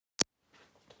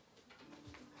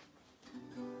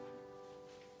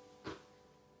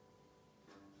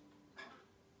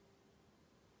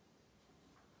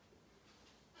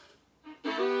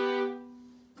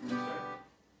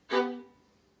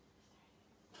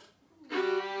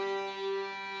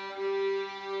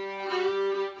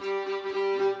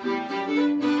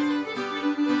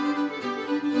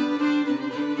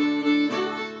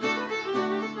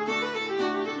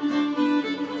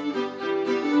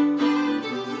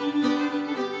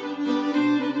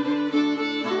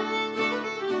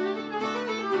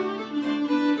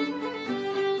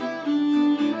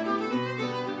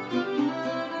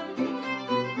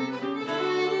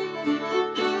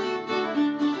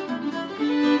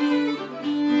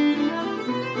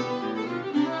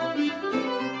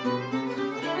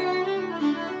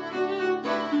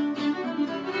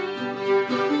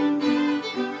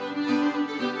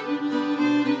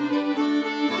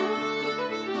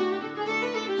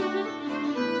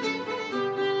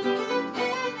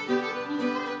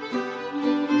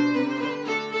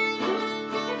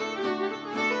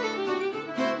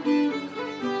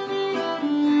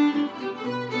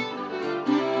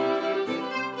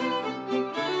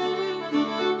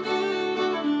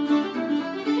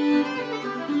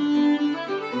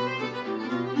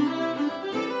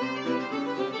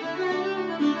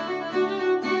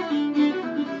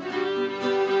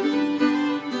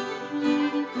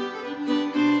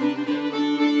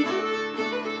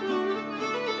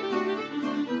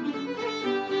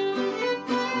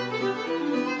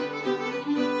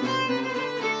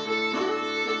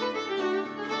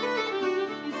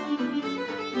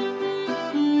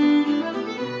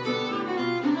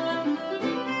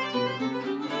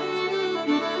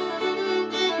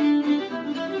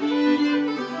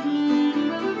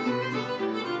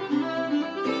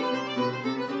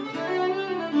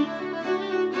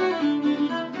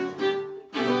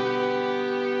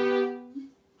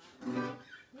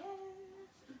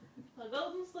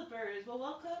Well,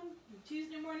 welcome.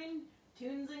 Tuesday morning,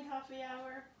 Tunes and Coffee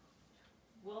Hour.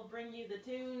 We'll bring you the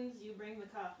tunes, you bring the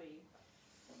coffee.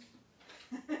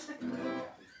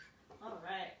 All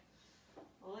right.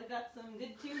 Well, we got some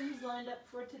good tunes lined up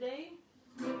for today.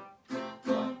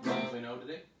 Ones we know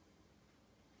today?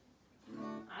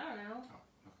 I don't know. Oh,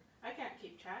 okay. I can't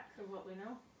keep track of what we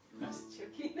know. Nice. Just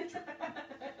joking.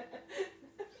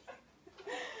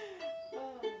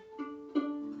 Oh.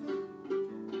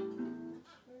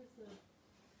 Where's the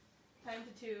time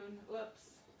to tune? Whoops.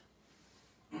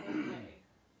 Okay.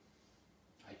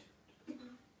 I tuned.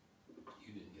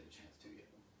 You didn't get a chance to yet.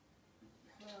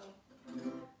 Well,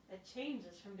 it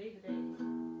changes from day to day.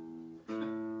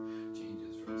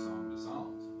 Changes from song to song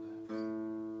sometimes.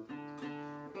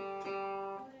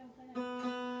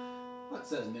 Well, it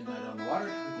says Midnight on the Water.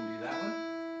 We can do that one.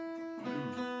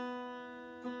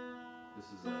 This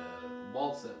is a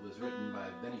waltz that was written by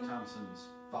Benny Thompson's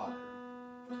father.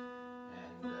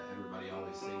 And everybody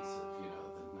always thinks of, you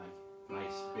know, the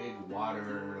nice big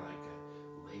water, like a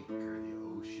lake or the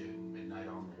ocean, Midnight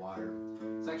on the Water.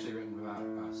 It's actually written about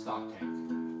a stock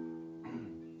tank.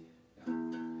 Yeah.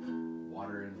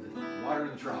 Water in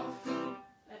the trough.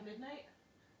 At midnight?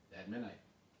 At midnight.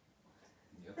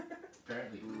 Yep.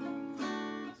 Apparently.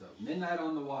 So, Midnight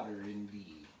on the Water in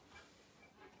D.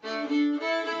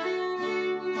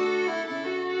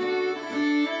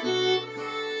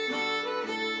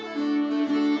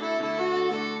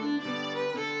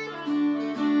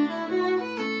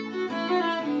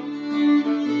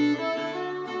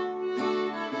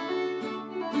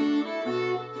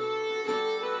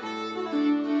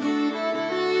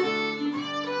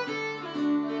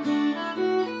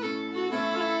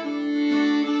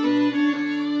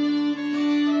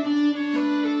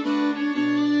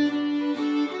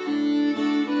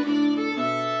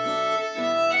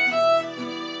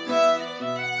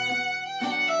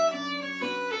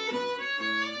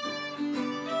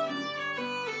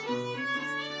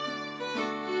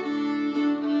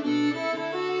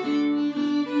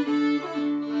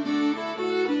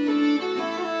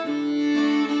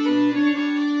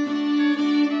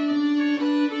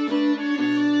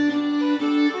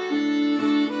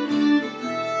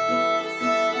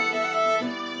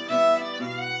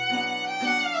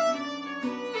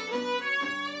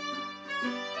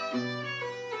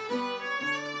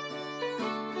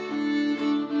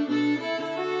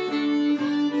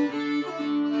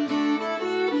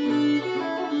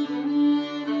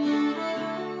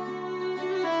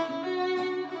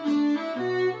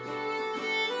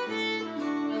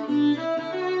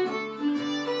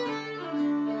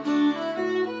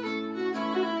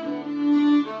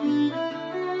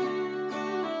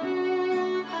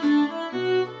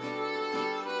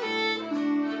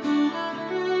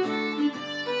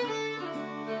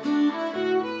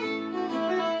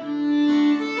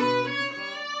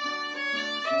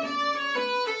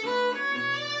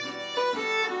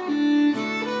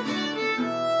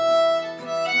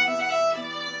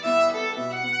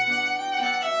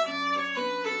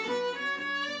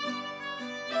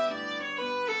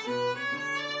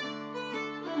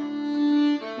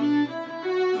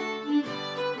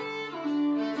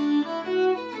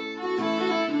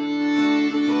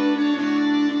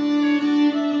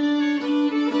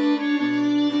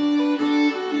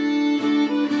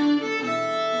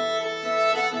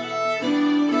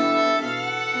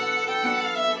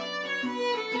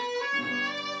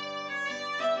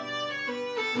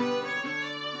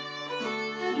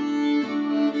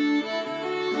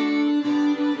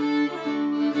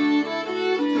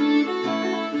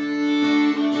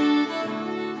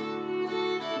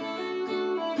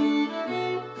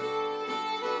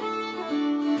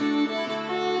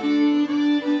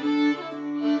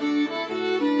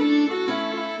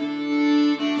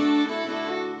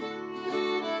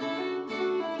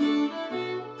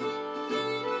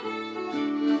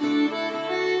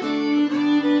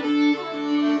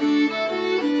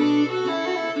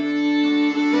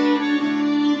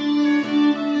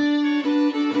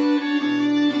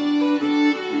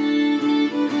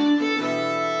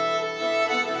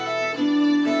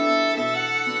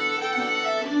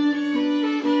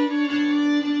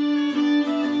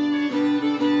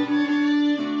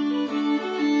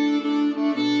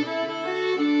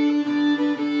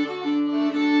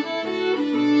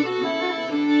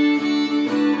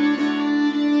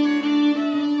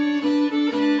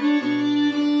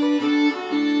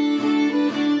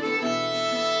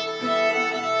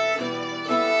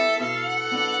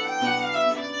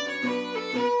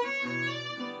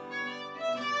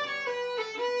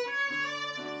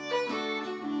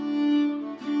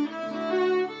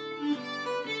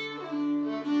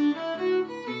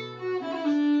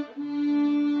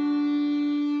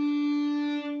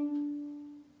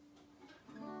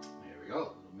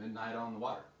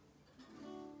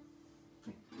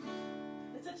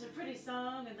 pretty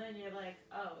song, and then you're like,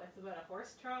 oh, it's about a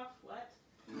horse trough? What?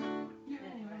 Yeah,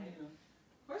 Anyway. you know.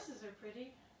 Horses are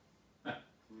pretty.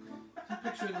 Just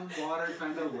picture the water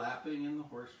kind of lapping in the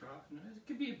horse trough. You know, it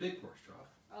could be a big horse trough.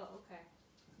 Oh, okay.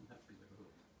 It doesn't have to be like a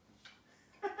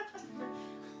little.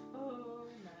 Oh,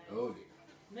 nice. Oh dear.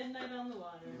 Midnight on the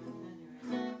water.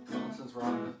 Anyway. Well, since we're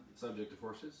on the subject of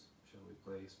horses, shall we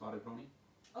play Spotted Pony,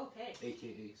 Okay.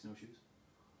 aka Snowshoes?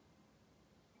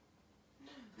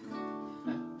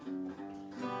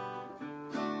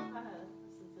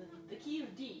 This is the key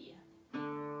of D. I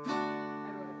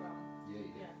wrote it wrong. Yeah,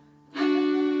 you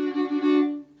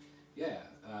did. Yeah.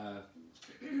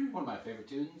 One of my favorite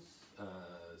tunes,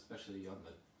 especially on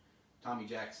the Tommy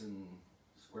Jackson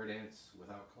Square Dance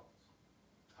Without Calls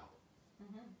album.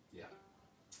 Mm-hmm. Yeah,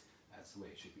 that's the way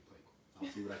it should be played. I'll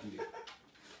see what I can do.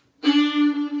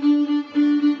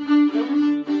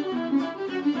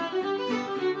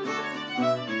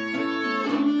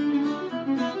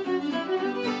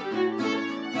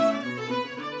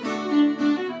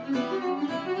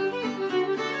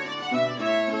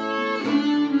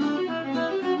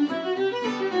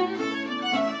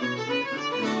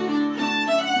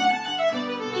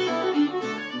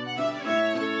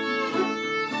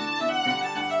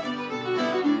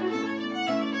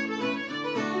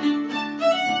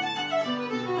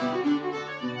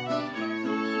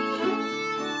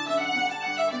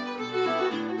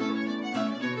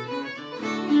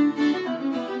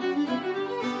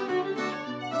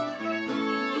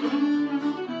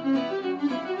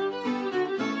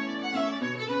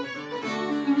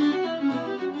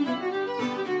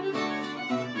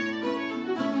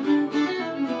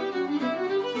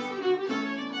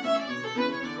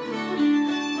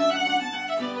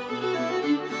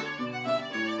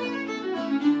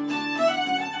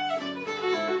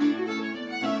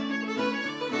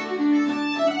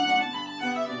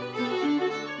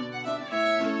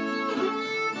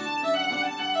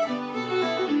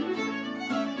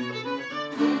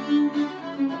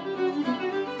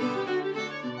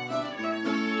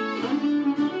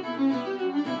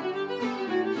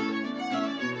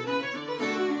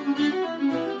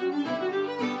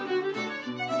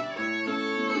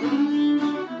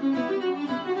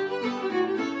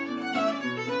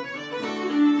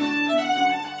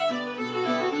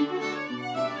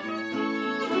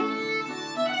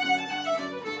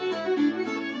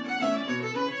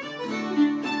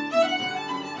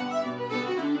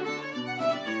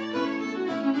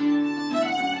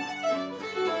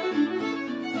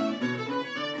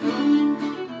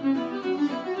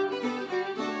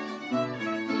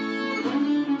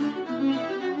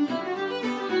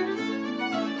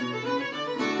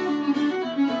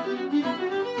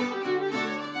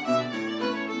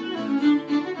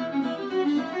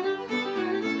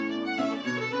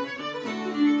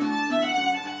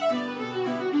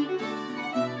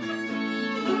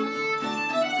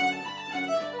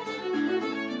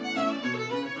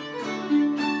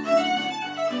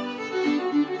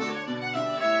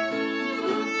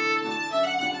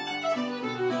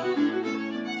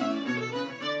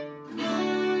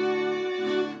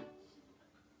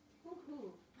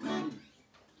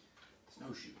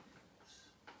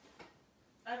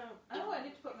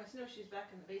 snowshoes back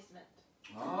in the basement.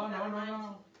 Oh,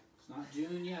 no. It's not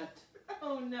June yet.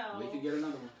 Oh, no. We could get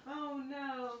another one. Oh,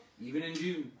 no. Even in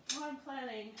June. Well, I'm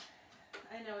planning.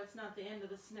 I know it's not the end of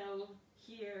the snow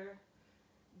here,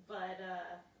 but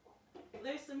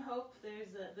there's some hope. There's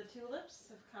the tulips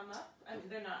have come up. I mean,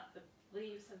 they're not. The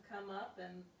leaves have come up,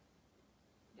 and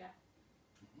yeah,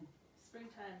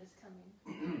 springtime is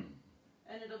coming,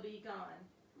 and it'll be gone.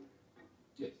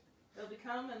 Yes. It'll be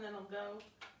come, and then it'll go,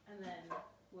 and then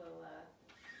we'll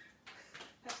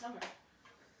have summer.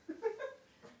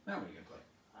 Now what are you gonna play?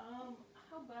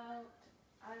 How about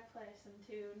I play some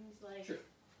tunes like. Sure.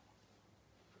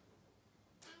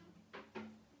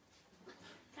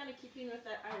 Kind of keeping with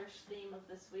that Irish theme of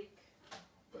this week.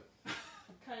 But.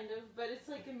 Kind of, but it's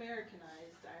like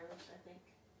Americanized Irish, I think.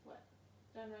 What?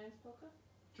 John Ryan's polka?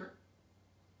 Sure.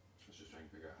 I was just trying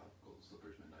to figure out how Gold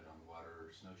Slippers, Midnight on the Water,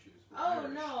 or Snowshoes were Oh,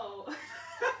 Irish. no!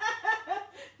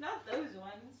 Not those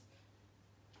ones.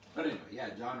 But anyway,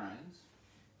 yeah, John Ryan's.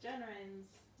 John Ryan's.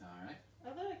 Alright.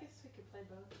 Although I guess we could play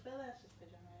both. But let's just play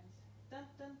John Ryan's. Dun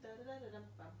dun da da da da dum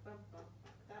bum bum bum.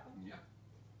 That one? Yeah.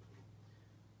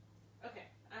 Okay,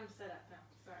 I'm set up now.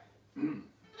 Sorry.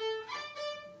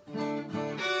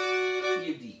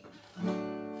 Key of D.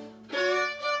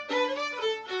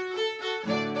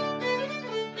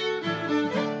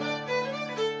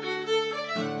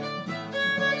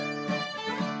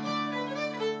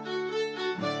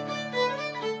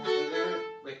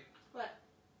 Wait. What?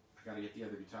 I gotta get the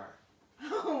other guitar.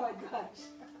 Oh my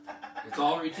gosh. It's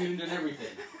all retuned and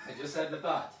everything. I just had the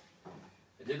thought.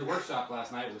 I did the workshop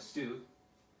last night with Stu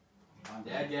on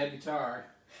Dad guitar,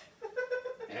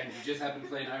 and he just happened to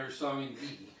play an Irish song in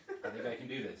E. I think I can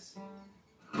do this.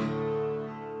 Whoa.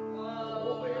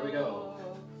 Oh, here we go.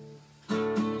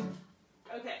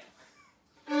 Okay.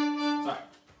 Sorry.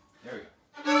 There we go.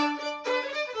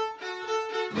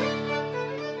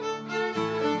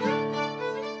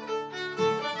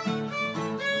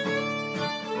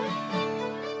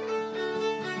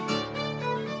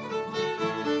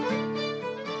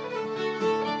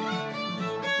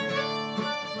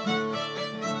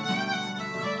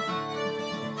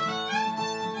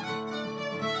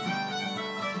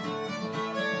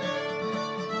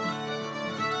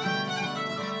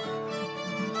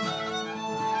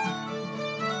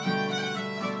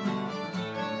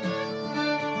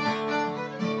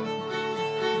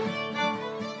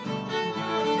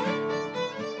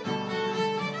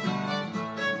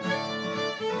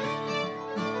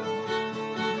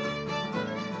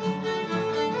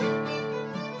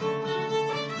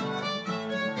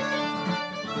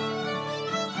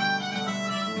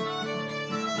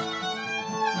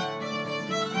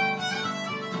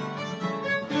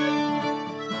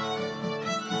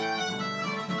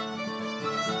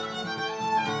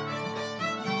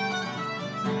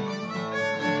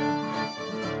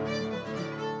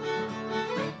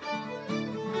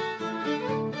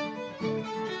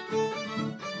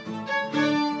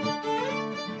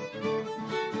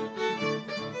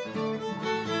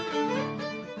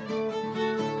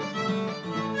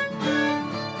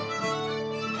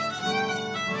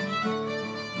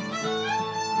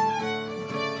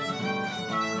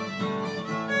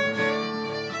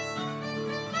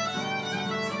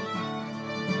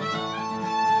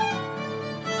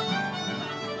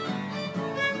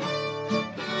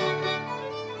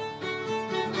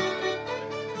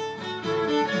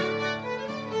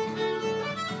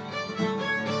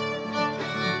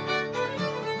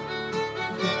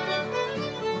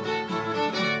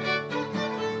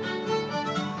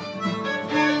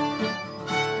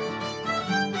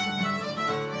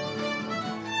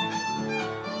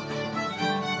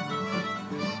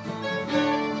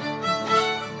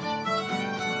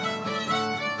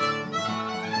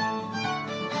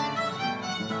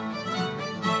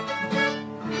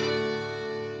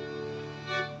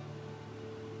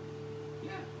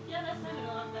 Yeah, that sounded a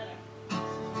lot better.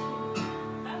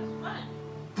 That was fun.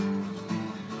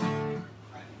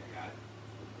 I think I got it.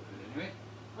 But anyway,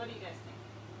 What do you guys think?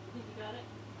 Think you got it?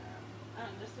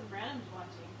 Justin Branham's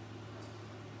watching.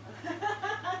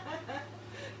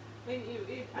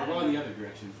 we're going the other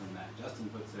direction from that. Justin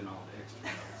puts in all the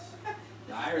extra notes.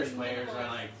 The Irish players are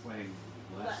like playing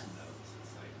less notes.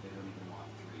 It's like they don't even want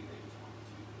 3, they just want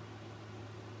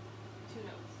 2.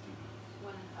 2 notes. 2 notes.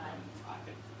 1 and 5. 1 and 5.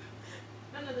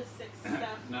 None of the 6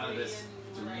 stuff. None of 3 this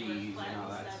and whatever, 3s, flat you know,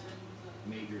 and that's 7s.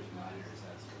 majors and minors.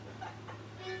 That's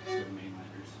for the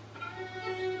mainliners.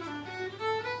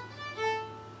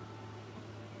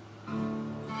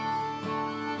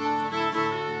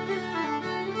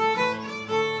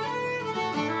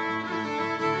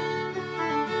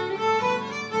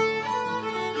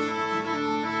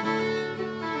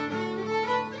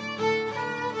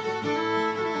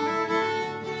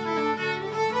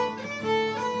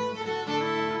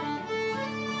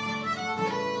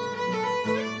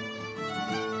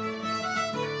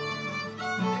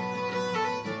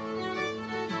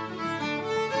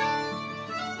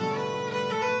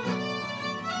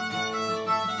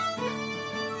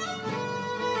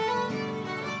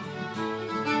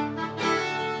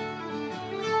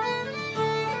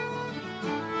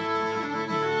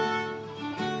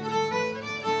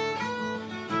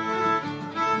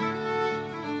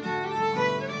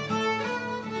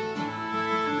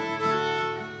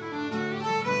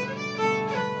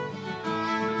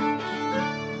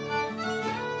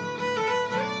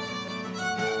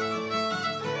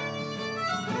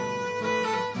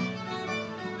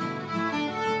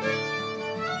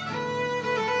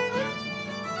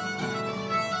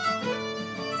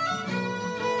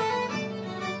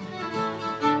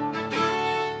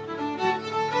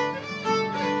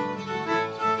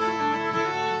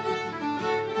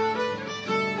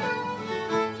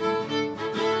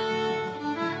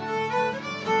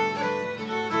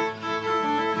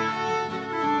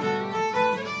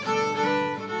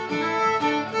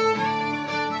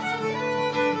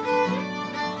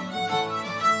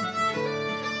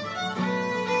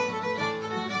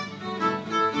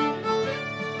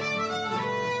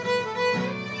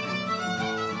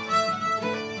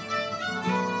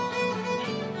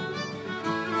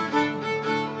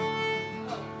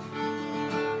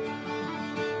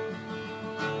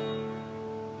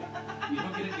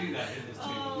 do that in this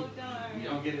tune. Oh, darn. You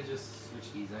don't get to just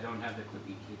switch keys. I don't have the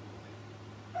clippy cable.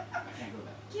 I can't go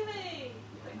that. Give me!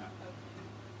 Yeah, no. Okay.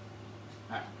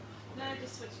 Alright. Then I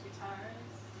just switch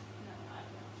guitars. No, I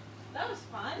don't know. That was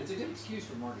fun. It's a good excuse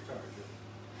for more guitars, really.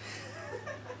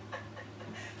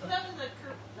 Well, that was I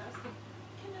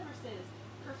can never say this.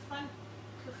 Kerfun.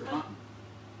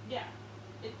 Yeah.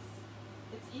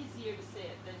 It's easier to say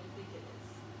it than you think it is.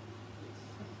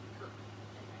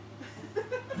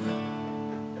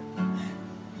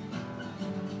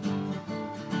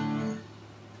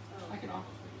 I can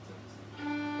almost make it sense.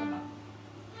 But not.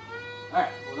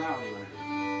 Alright, well now what do you want to do?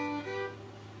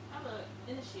 How about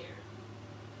Initiator?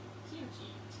 Kimchi.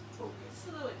 Focus.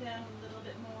 Slow it down a little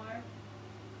bit more.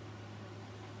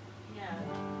 Yeah.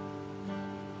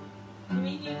 I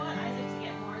mean, you want Isaac to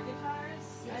get more guitars?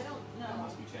 Yes. I don't That know.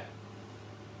 must be Chad.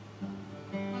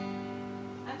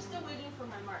 I'm still waiting for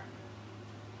my Martin.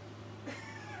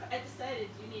 I decided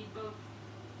you need both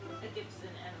a Gibson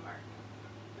and a Martin.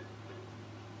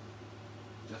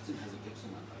 Justin has a Gibson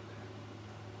on right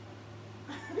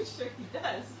I'm sure he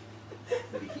does. there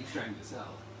that he keeps trying to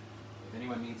sell. If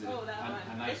anyone needs Oh, that one.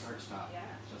 a nice This- archtop, yeah.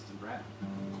 Justin Bradman.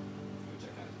 Go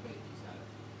check out his page. He's got it.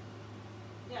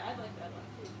 Yeah, I like that one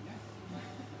too. Yeah.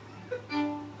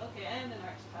 Okay, and an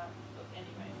archtop. Oh,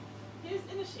 anyway, here's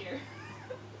Inishir.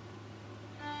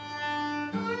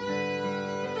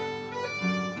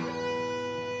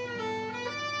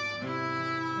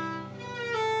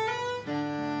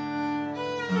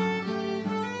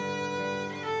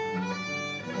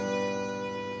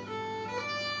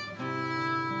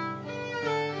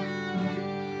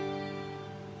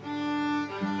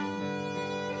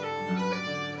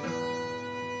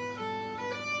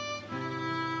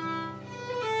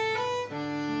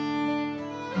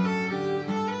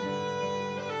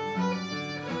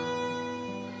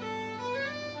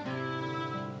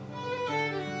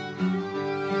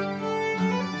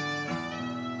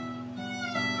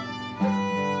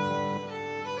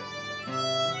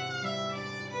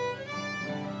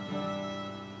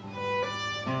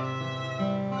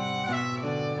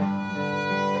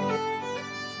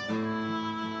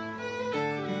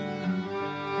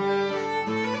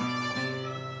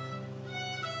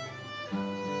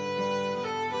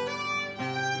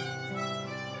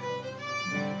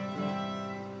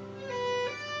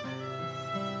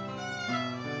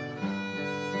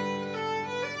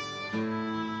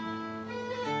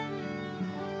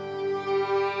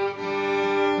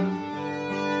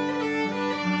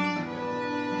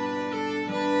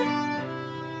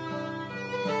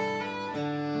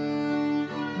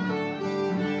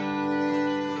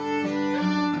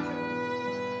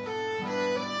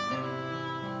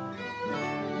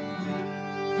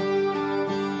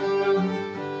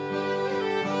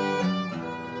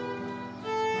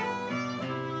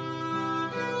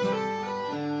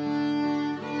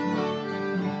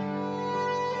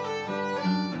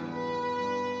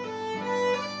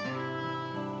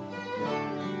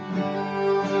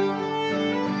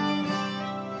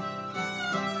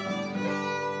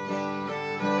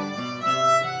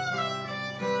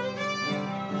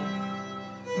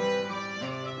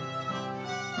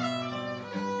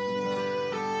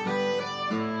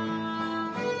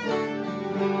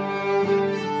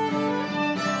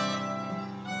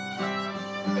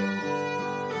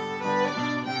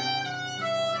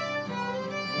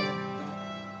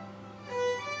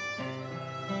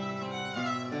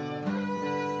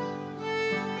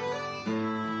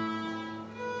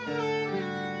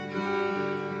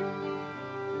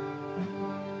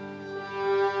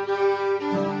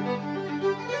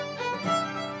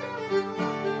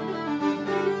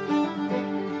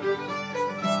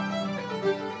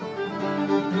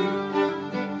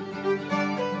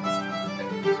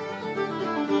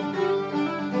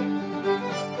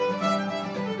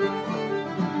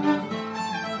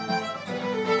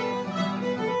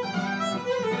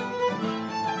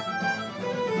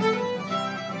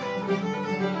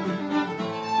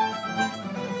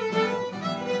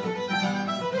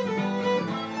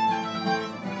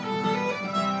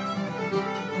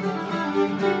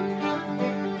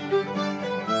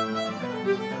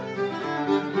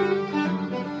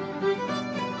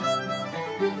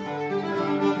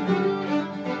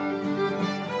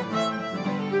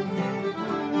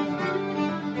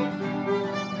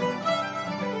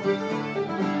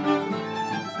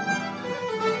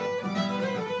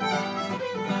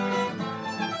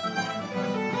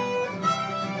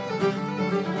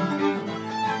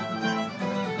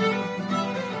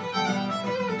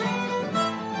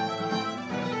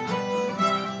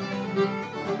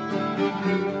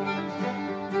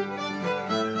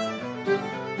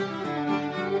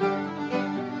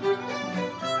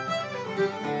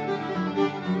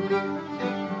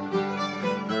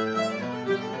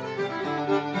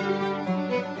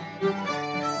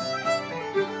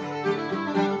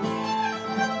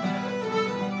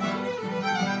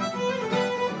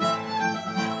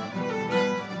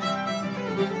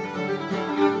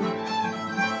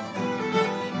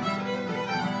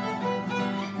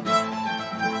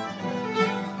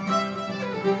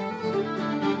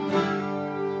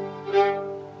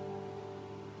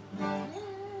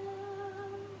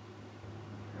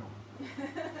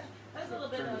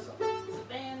 bit Turn of this off. the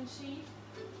banshee.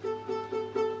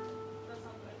 That's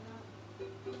not the right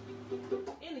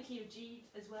note. In the key of G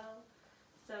as well.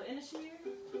 So Inisheer.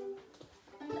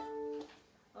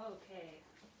 Okay.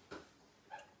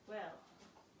 Well,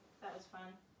 that was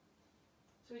fun.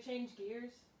 Should we change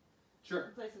gears?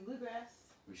 Sure. Play some bluegrass?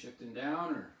 We shifting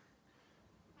down or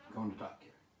going to top gear?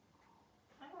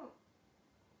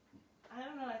 I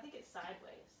don't know. I think it's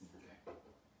sideways. Okay.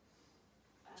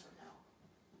 I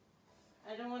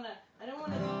don't know. I don't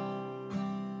wanna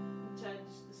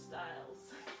judge the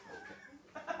styles.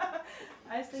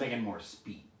 I was Thinking more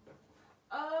speed.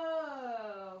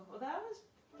 oh, well that was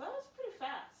pretty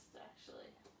fast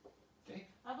actually. Okay.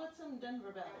 How about some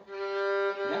Denver Bell?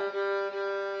 Yeah.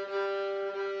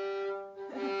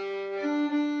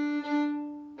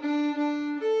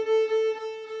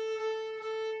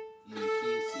 In the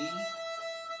key of C.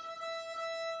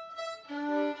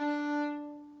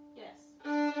 Yes.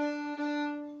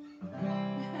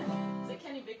 It's a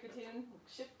Kenny Bickerton.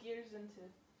 Shift gears into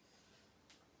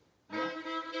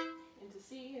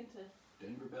C, into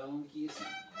Denver Bell in the key of C.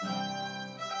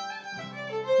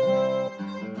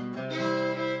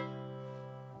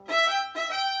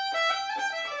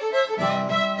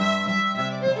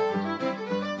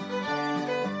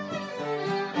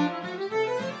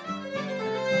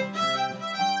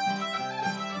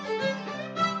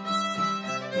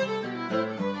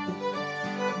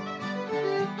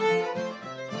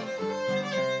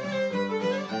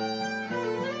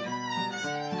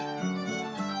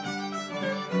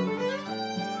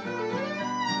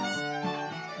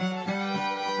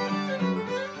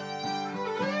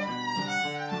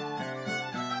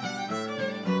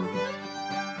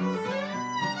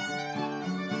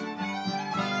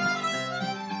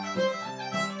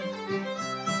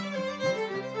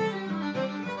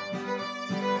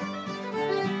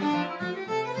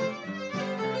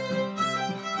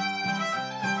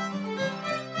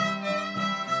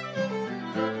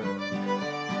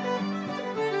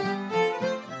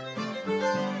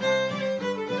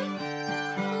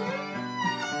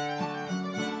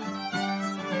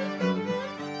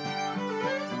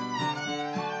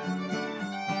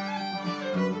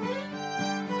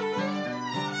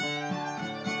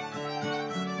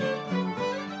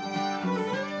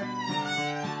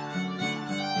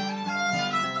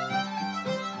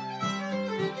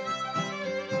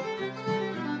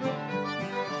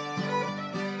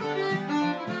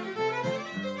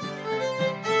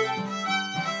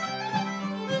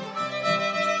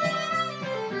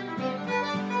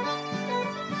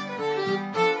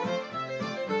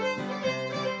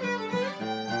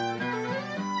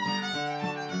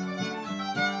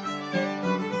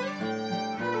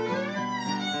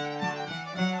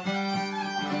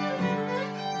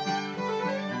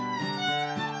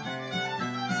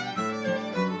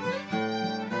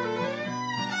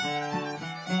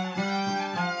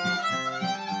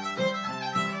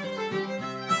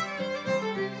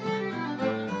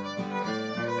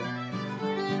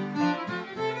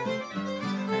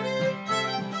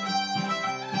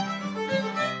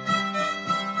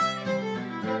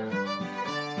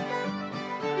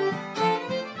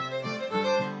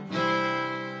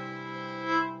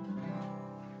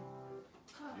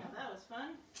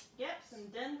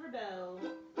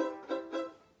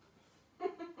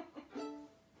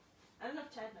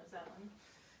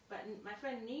 My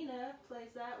friend Nina plays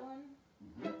that one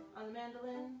on the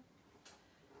mandolin.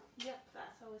 Yep,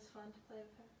 that's always fun to play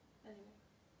with her. Anyway.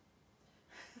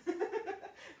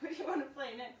 What do you want to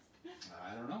play next?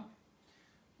 I don't know.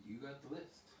 You got the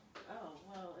list. Oh,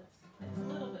 well, it's a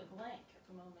little bit blank at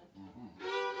the moment.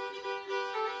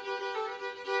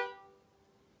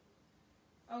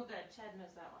 Oh, good. Chad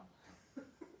knows that one.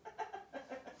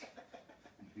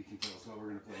 You can tell us what we're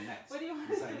going to play next. What do you want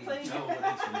Because to I need play to know next?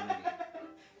 what instrument I need.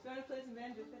 You want to play some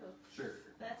banjo fiddle? Sure.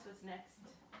 That's what's next,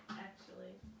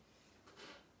 actually.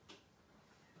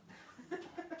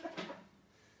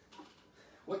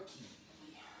 What key?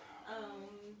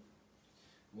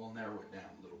 We'll narrow it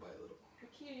down little by little.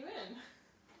 What key are you in?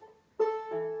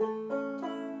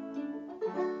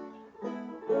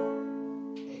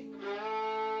 Hey.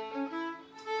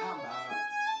 How about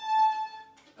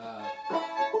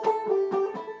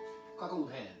Cockle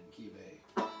Hen, key of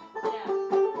A. Yeah.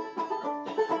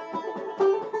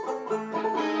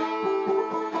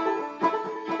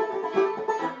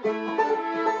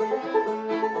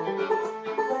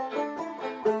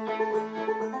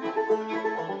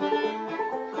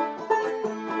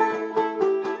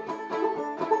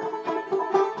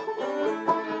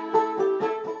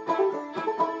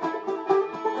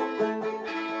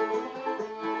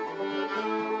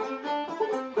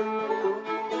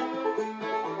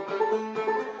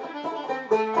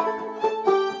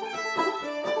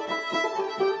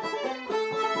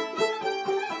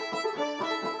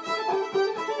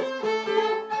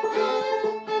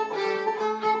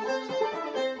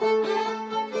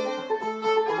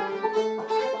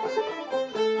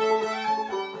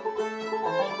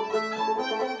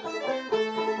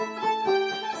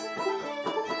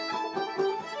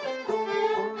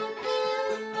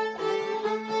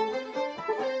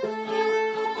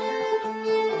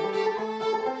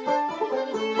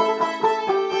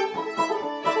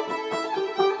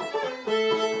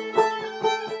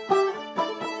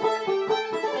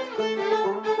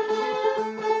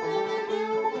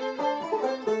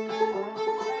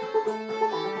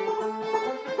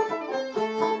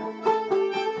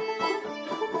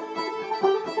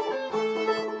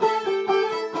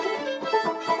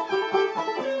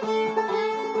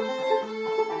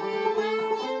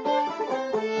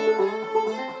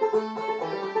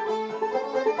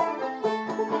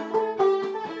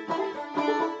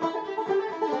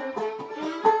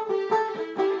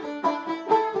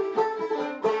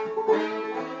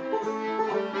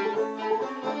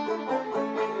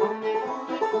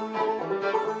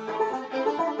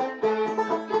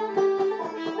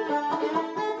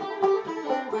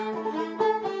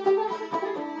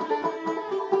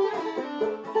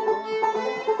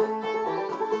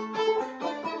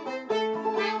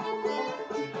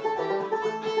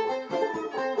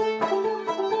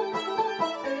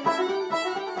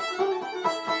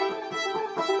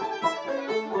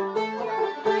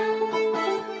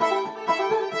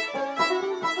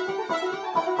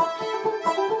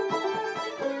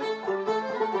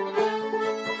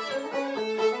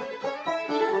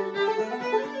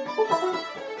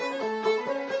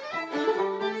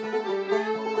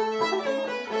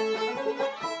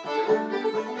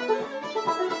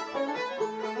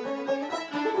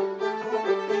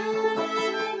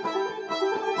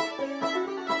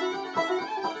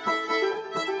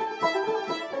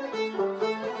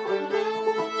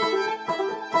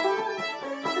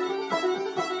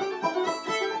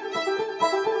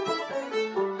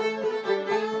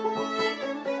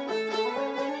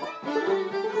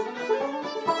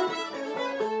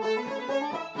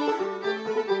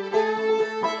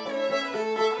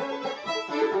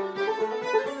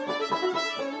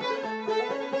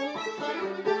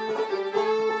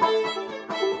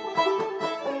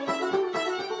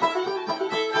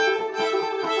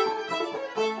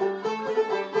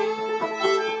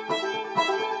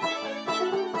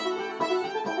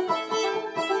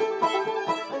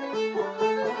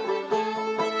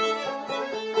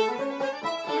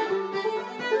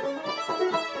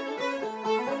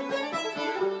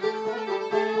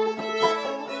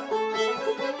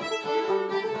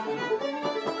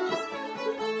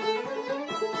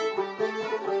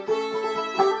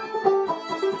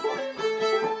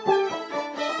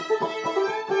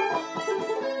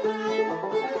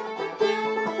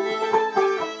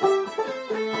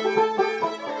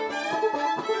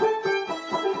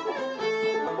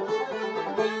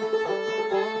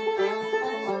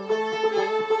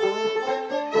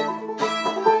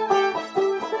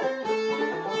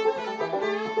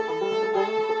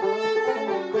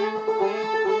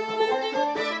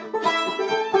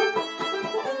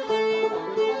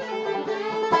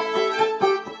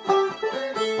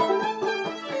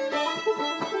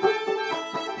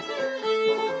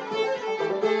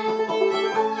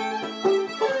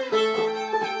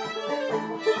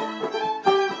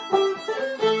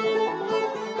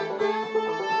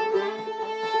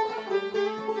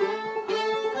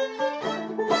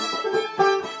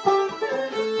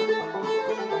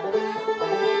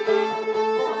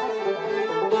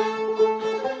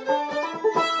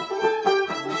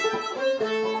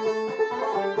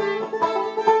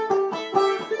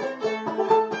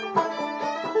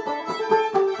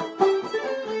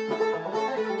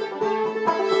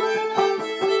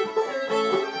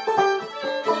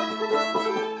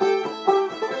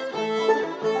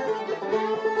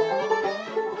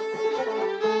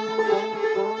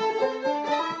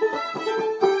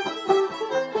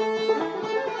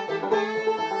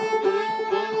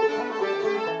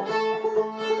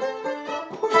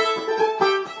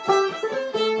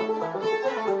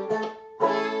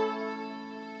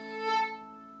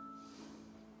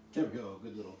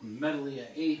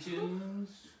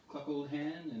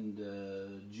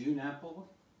 apple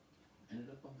ended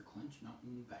up on the Clench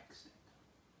Mountain backstand,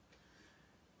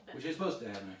 which is supposed to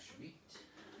have an extra beat.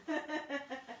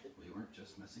 We weren't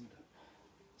just messing it up.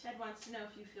 Chad wants to know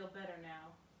if you feel better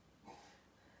now.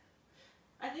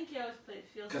 I think he always feels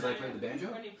better. Because I played the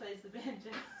banjo? When he plays the banjo.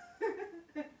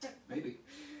 Maybe.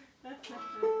 If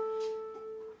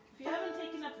you haven't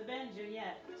taken up the banjo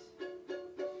yet.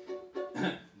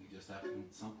 You just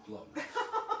haven't sunk low.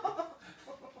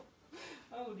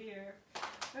 Oh dear.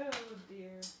 Oh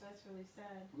dear. That's really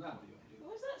sad. Well, now what do you want to do?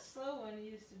 What was that slow one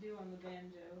you used to do on the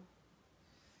banjo?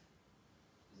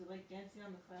 Was it like Dancing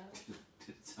on the Clouds?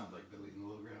 Did it sound like Billy in the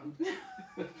Low Ground?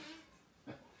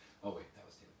 Oh wait, that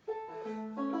was Taylor.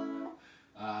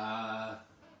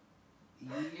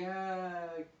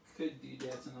 Yeah, I could do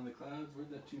Dancing on the Clouds. Where'd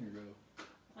that tuner go?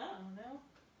 I don't know.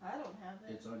 I don't have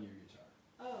that. It's on your guitar.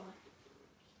 Oh.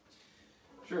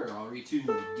 Sure, I'll retune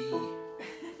the D.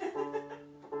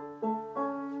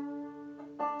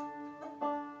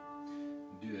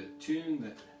 Do a tune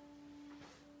that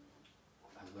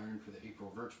I learned for the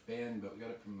April Virch band, but we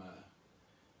got it from a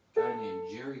guy named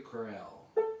Jerry Correll,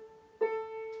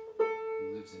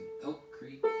 who lives in Elk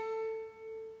Creek,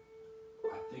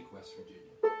 I think West Virginia.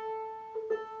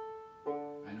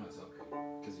 I know it's Elk Creek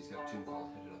because he's got a tune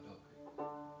called Headed Up Elk Creek.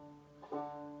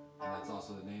 And that's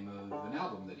also the name of an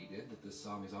album that he did that this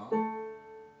song is on.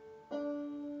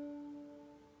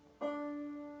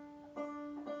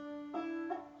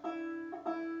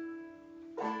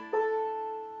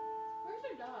 Where's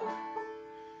your dog?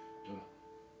 Don't know.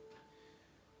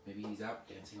 Maybe he's out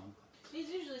dancing on the clouds. He's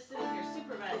usually sitting here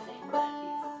supervising, but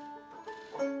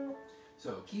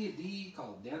So, key of D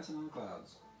called Dancing on the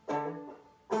Clouds.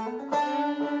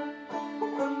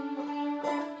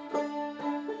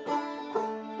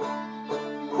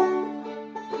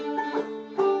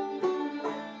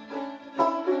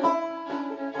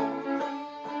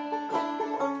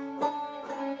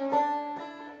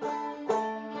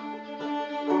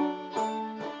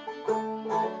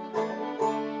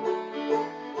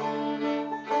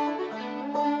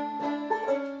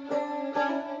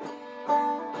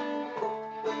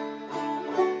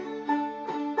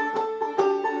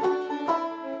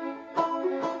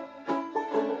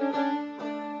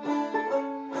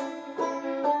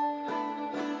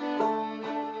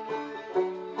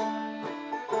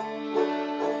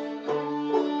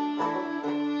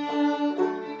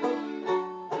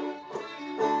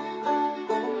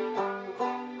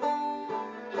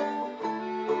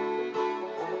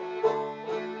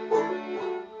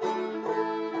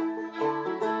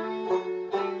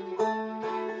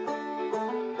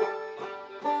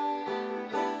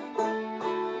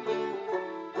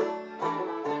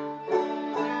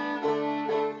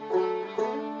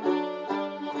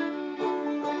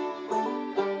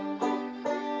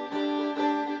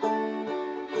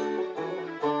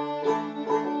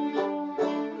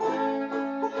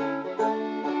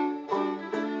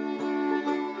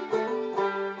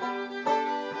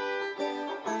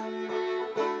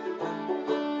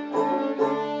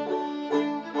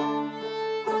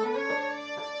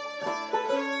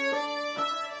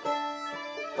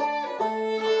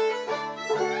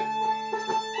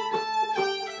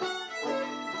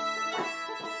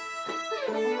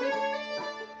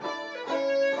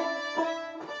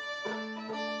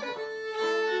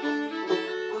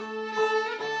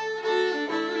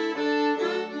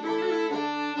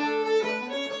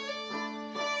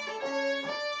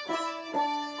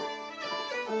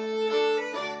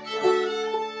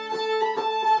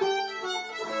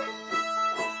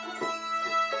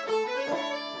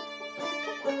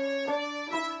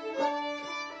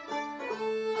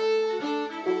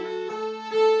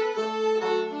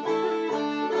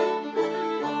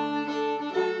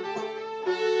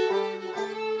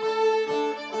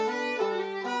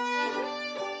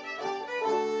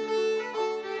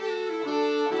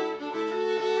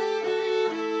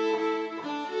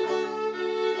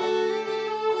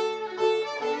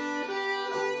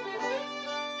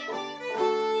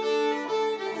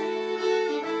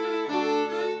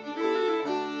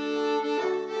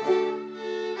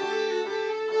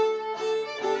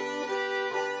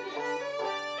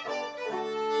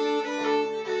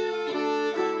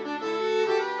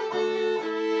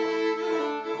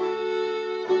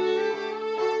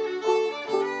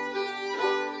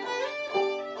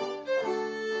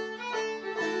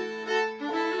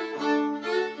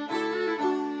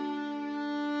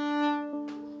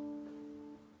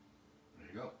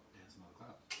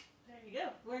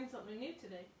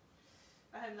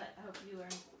 I hope you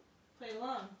played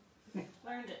along,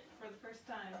 learned it for the first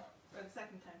time, or the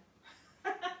second time.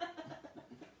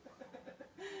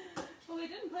 Well, we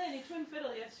didn't play any twin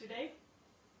fiddle yesterday.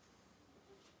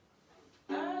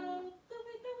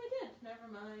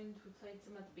 we played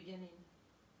some at the beginning.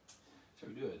 So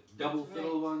we do a double That's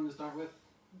fiddle right. one to start with,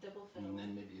 Double fiddle. and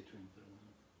then maybe a twin fiddle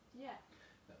one. Yeah.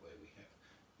 That way we have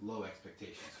low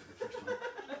expectations for the first one. I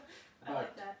About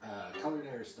like that. Colored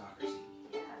Aristocracy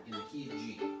Yeah. in the key of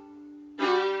G.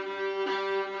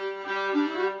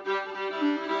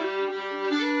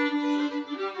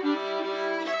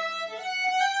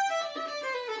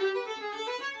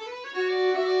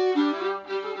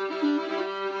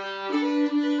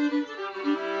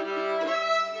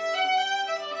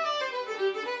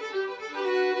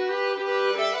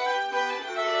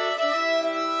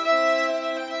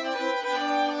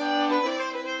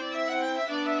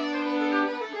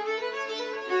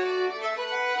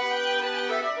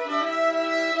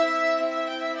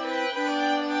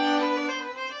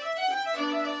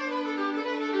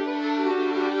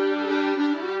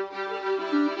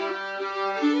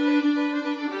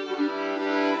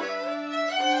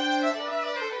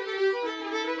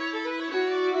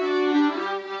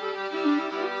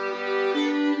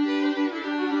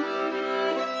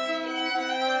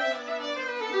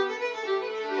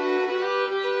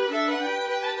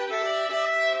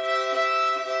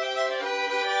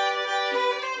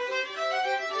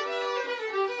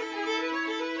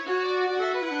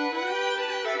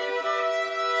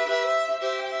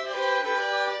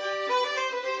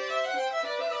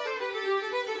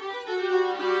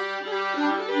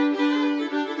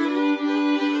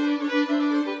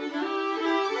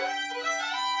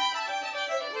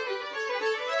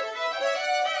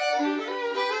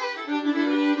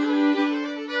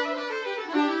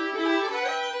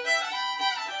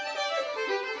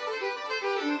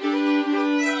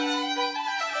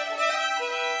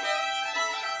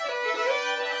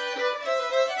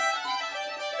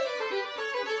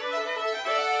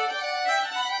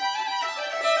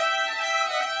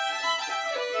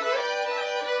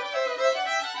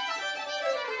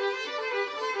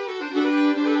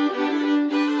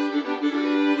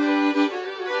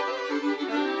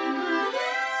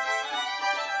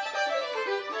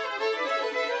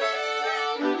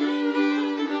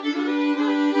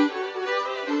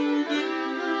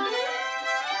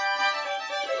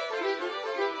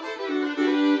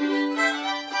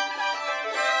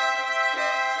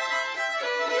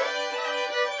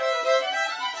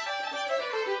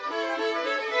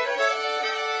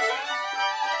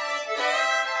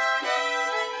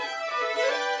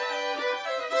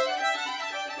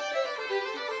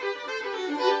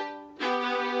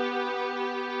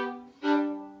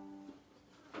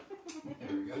 There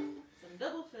we go. Some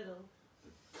double fiddle.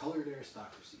 Colored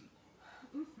Aristocracy.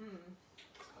 Mm-hmm.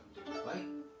 Play.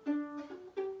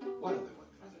 What other one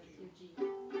That was do a you few G. Yes.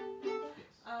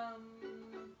 I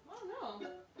don't know.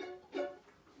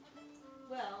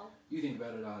 Well, You think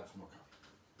about it, I'll have some more coffee.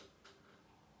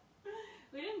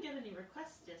 we didn't get any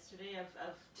requests yesterday of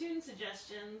tune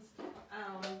suggestions,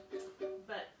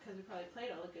 but because we probably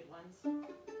played all the good ones.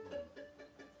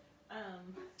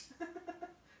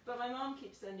 But my mom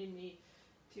keeps sending me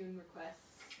tune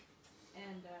requests,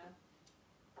 and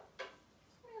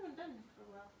we haven't done it for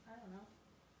a while. I don't know.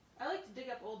 I like to dig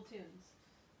up old tunes,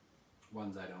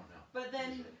 Ones I don't know. but then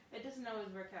Usually. it doesn't always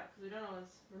work out because we don't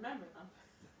always remember them.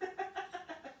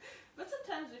 But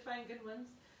sometimes we find good ones.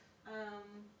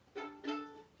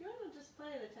 If you want to just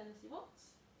play the Tennessee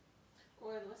Waltz,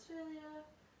 or the Westphalia,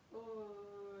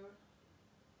 or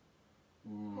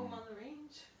Home on the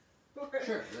Range. Or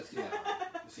Sure, let's do that one.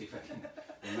 Let's see if I can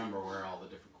remember where all the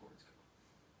different chords go.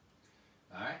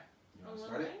 Alright? You want Home to on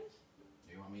start the it? Range?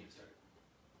 Or you want me to start it?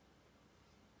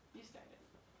 You start it.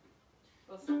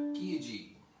 We'll start. Key of G.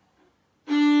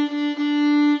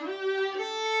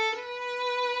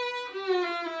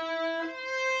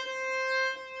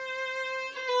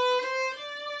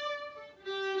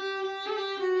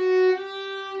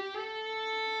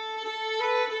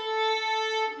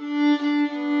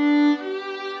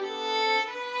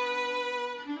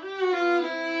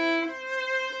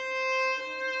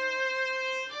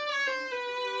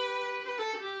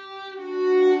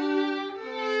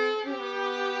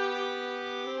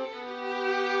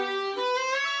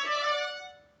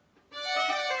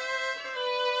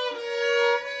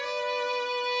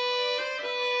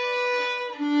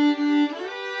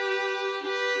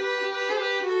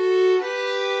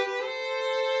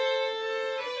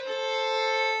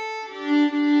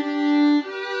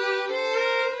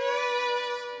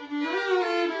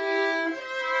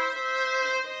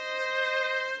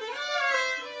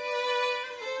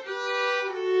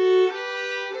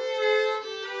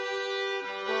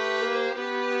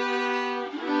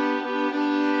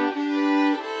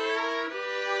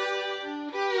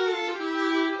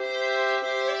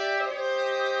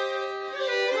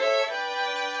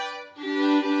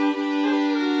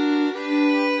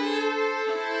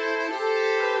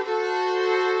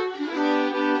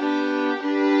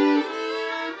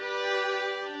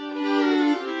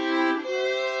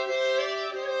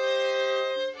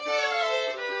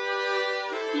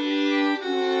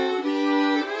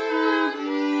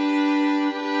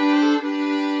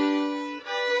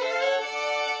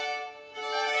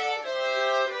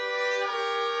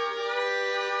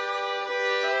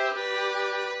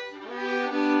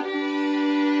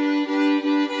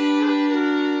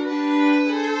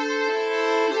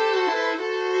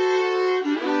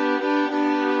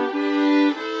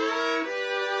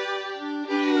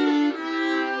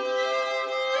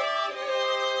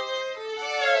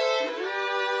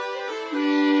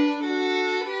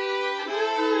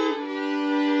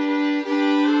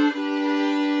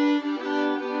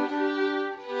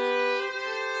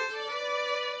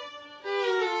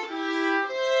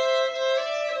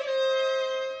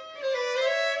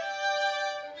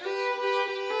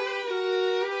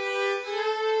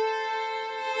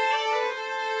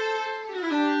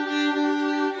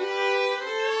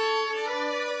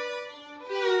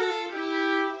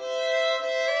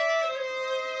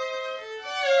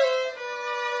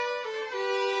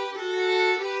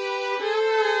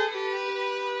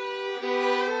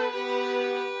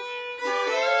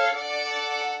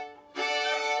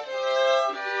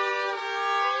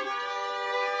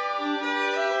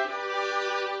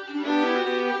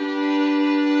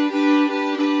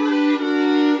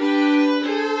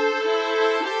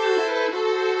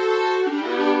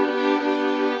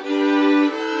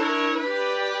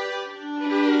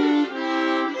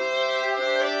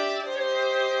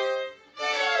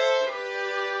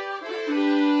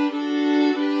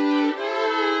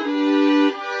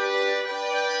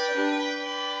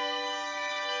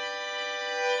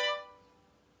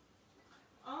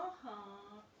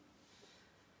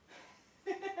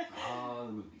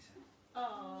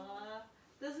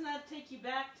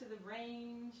 the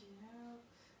range, you know,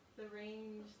 the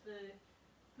range, the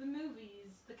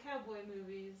movies, the cowboy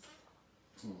movies.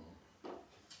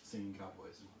 Singing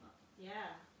cowboys and whatnot.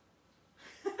 Yeah.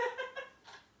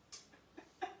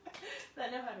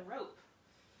 That know how to rope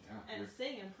Yeah. and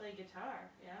sing and play guitar.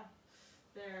 Yeah.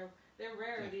 They're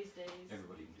rare these days.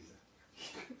 Everybody can do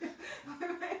that.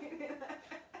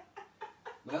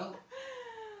 Well,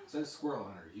 it says Squirrel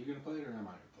Hunter. You gonna play it or am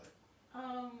I gonna play it? I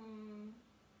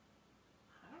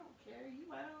don't care.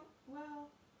 I don't. Well,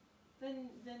 then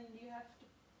you have to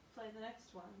play the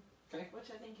next one. Okay.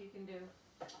 Which I think you can do.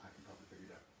 I can probably figure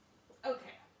it out.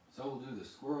 Okay. So we'll do the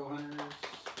Squirrel Hunters.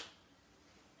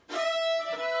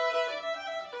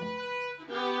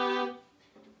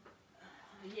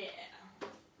 Yeah.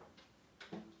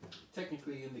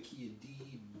 Technically in the key of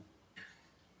D,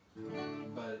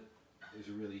 but it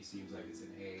really seems like it's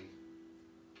an A.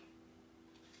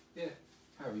 Yeah,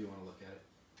 however you want to look at it.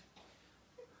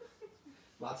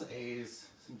 Lots of A's,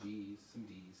 some G's, some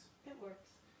D's. It works.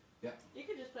 Yep. You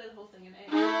could just play the whole thing in A.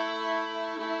 You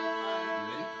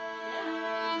ready?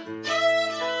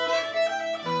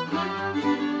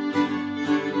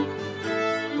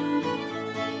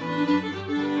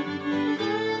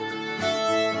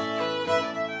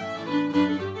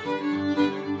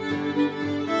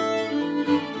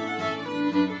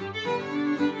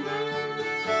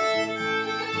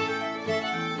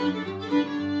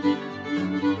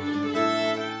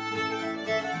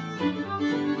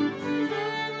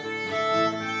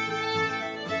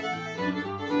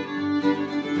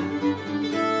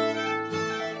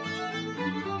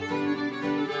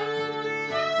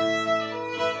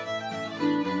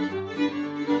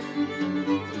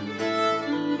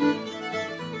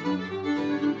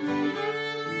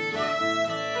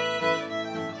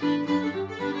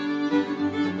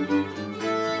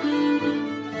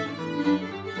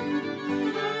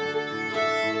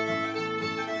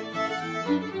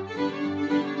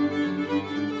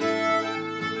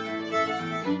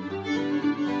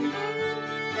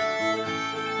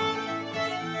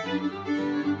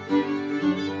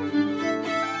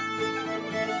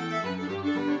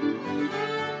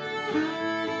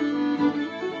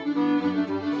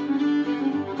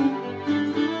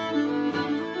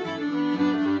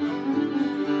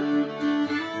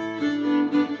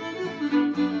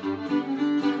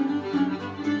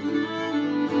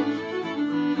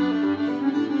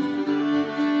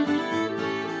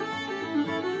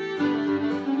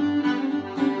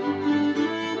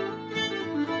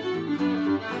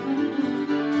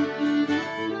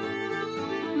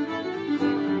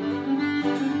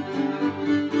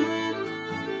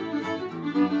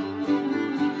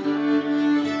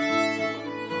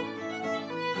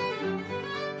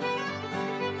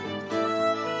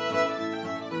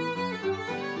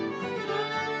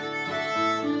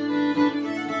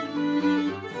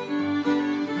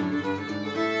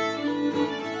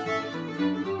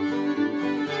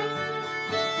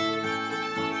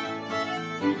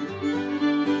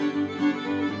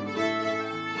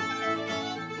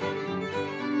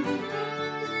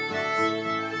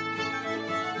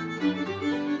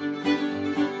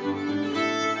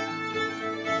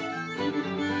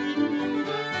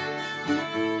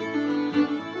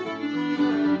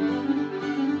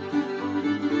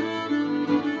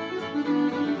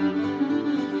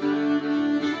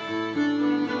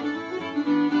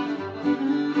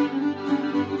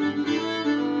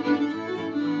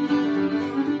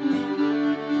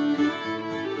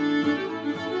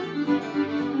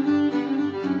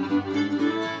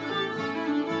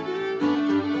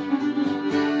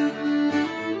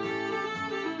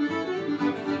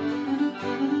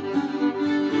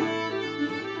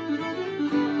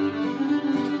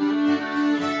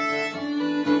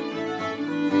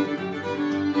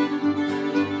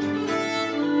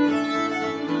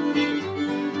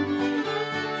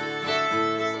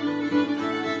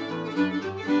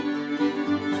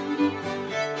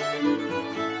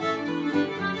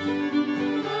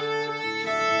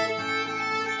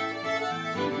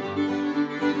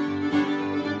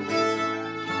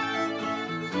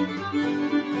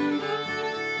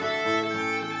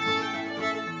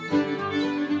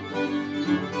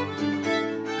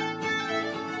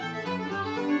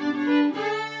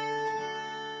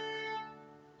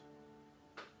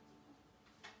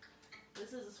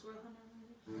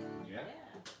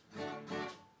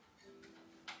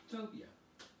 So, yeah.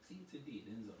 See, it's a D.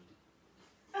 It ends on a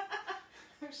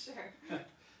D. Sure.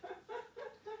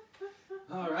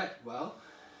 All right. Well,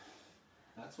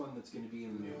 that's one that's going to be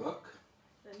in the new book.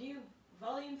 The new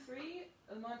Volume 3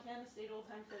 of the Montana State Old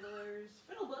Time Fiddlers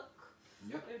Fiddle Book.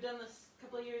 Yep. We've done this a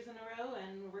couple of years in a row,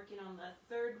 and we're working on the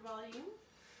third volume.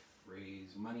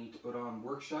 raise money to put on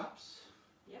workshops.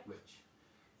 Yep. Which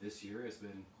this year has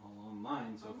been all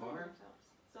online so far. Workshops.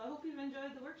 So I hope you've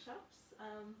enjoyed the workshops.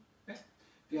 If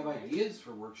you have ideas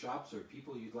for workshops or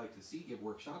people you'd like to see give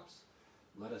workshops,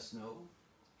 let us know.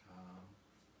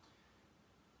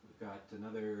 We've got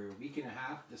another week and a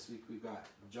half. This week we've got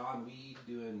John Weed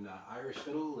doing Irish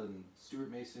fiddle, and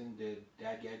Stuart Mason did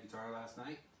Dadgad guitar last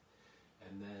night.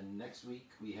 And then next week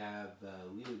we have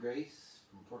Leela Grace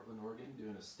from Portland, Oregon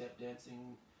doing a step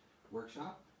dancing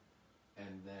workshop.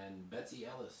 And then Betsy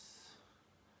Ellis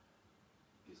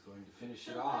is going to finish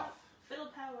it off. Fiddle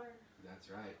power. That's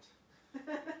right.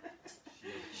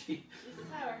 She's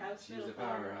a powerhouse. a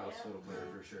powerhouse fiddle player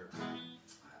for sure.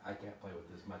 I can't play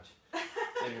with as much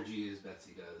energy as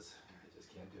Betsy does. I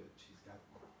just can't do it. She's got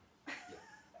more. Yeah.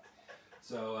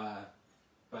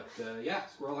 So, yeah,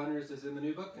 Squirrel Hunters is in the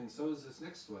new book, and so is this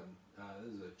next one.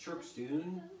 This is a Chirps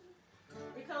tune.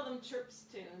 We call them Chirps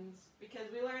tunes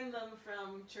because we learned them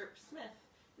from Chirp Smith,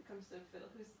 who comes to fiddle.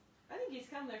 I think he's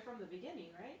come there from the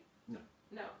beginning, right? No.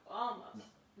 No, almost.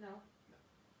 No.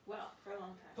 Well, for a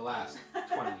long time. The last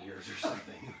 20 years or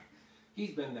something.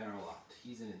 He's been there a lot.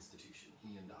 He's an institution,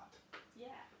 he and Dot. Yeah.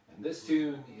 And this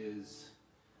tune is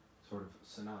sort of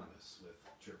synonymous with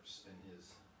Chirps and his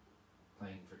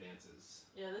playing for dances.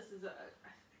 Yeah, this is a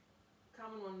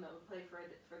common one that we play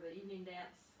for the evening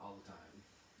dance. All the time.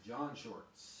 John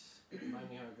Shorts. Remind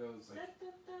me how it goes. Like,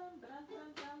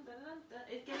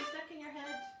 it gets stuck in your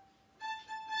head.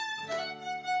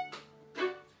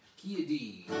 key of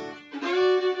D.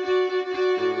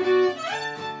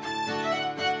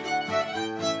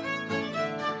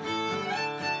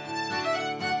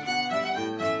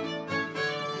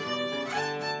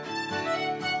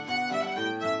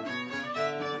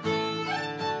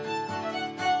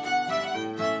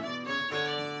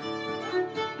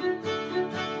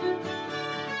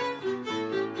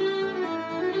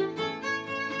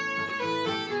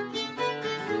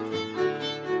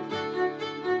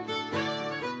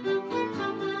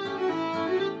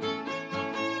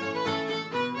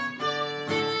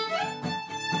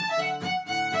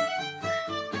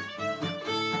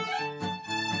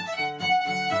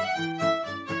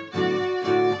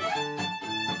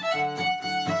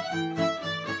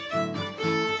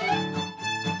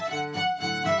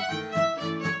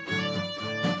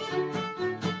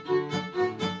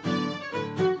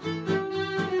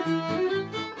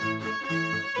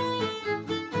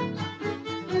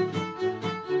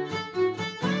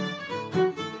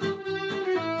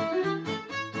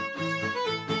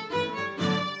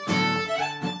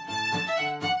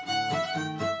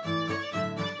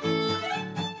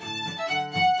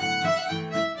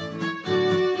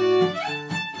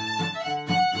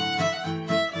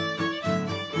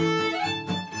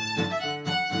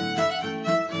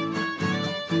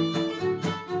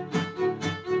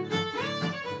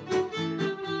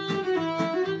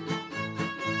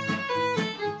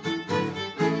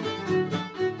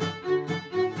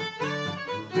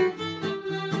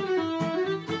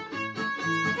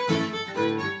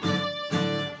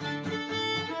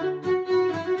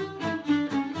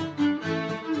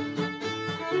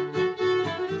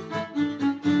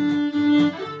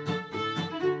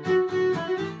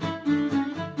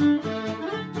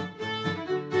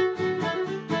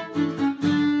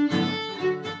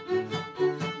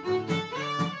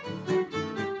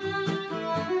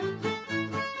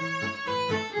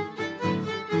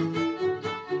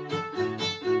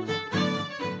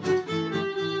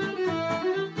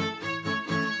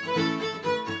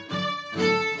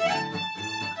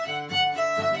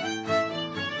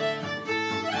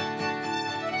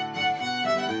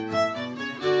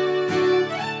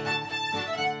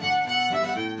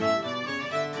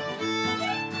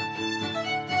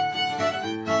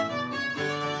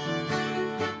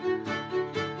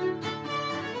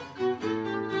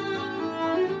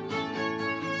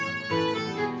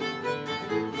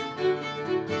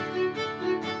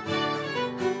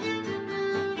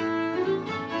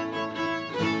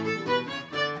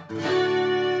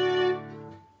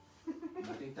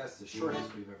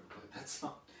 shortest we've ever played that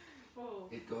song. Oh.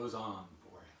 It goes on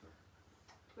forever.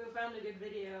 We found a good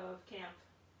video of camp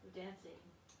dancing.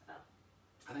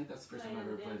 I think that's the first time I've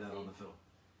ever played that on the film.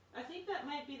 I think that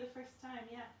might be the first time,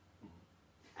 yeah.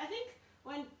 I think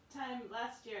one time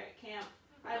last year at camp,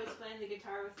 I was playing the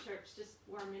guitar with Chirps, just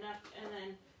warming up, and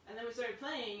then we started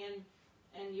playing,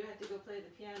 and you had to go play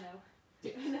the piano.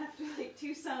 Yeah. And after like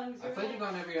 2 songs, I played it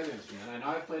on every other instrument. I know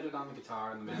I've played it on the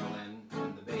guitar, and the mandolin,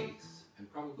 and the bass,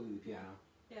 and probably the piano.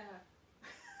 Yeah.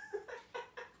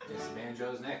 Yes,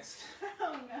 banjo's next.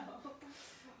 Oh no.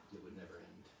 It would never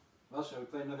end. Well, shall we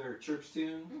play another Chirps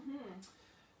tune? Mm-hmm.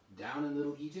 Down in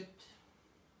Little Egypt.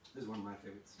 This is one of my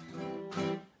favorites.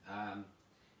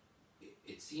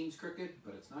 It seems crooked,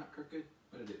 but it's not crooked,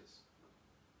 but it is.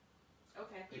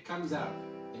 Okay. It comes out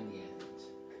in the end,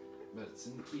 but it's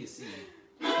in the key of C.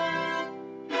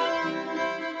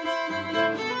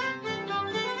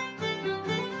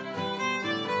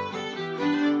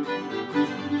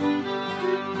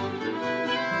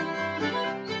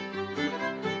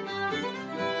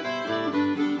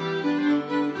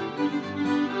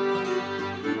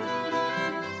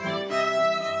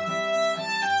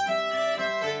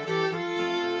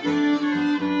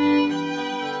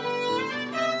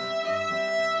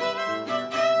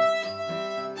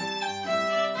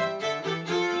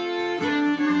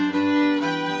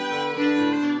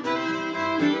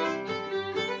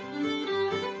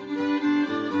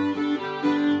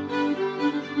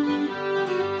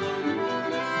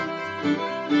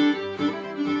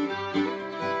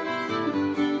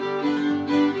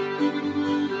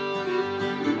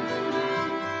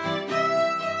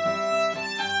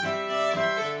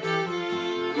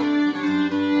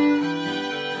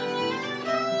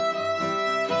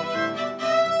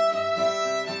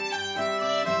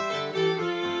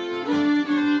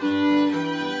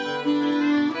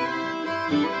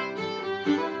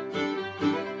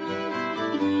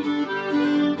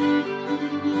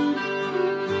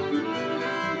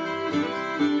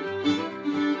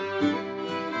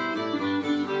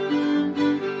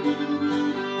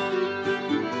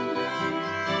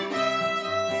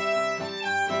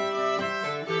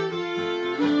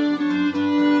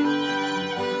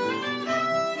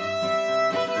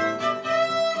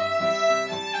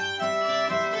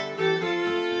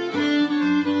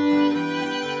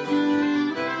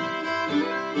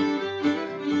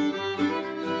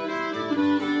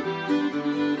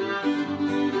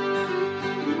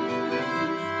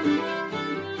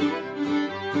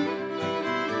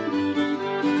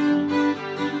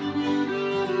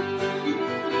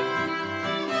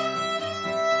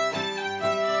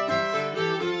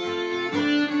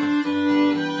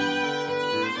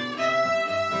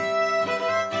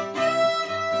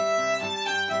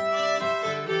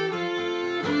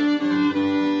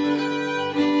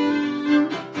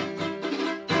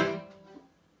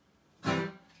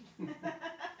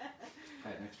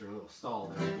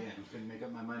 Stall there again. Couldn't make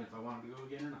up my mind if I wanted to go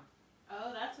again or not.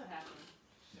 Oh, that's what happened.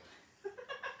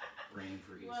 Brain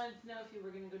freeze. You wanted to know if you were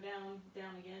going to go down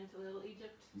again to Little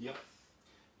Egypt? Yep.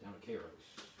 Down to Cairo.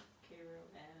 Cairo,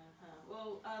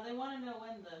 Well, they want to know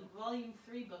when the Volume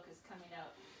 3 book is coming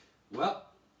out. Well,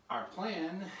 our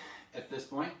plan at this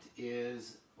point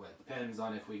is, well, it depends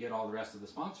on if we get all the rest of the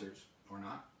sponsors or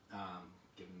not.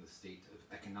 Given the state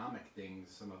of economic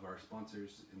things, some of our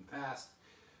sponsors in the past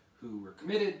who were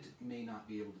committed may not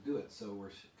be able to do it, so we're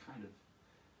kind of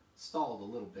stalled a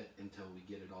little bit until we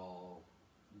get all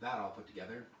put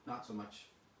together. Not so much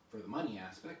for the money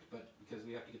aspect, but because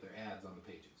we have to get their ads on the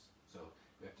pages. So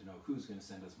we have to know who's going to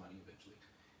send us money eventually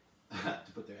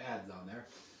to put their ads on there.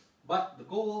 But the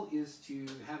goal is to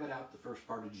have it out the first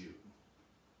part of June.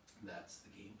 That's the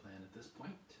game plan at this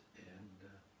point.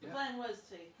 The plan was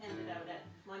to hand it out at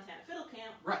Montana Fiddle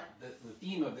Camp. Right. The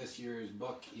theme of this year's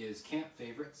book is camp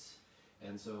favorites.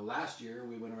 And so last year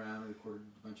we went around and recorded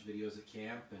a bunch of videos at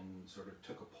camp and sort of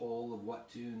took a poll of what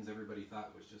tunes everybody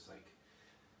thought was just like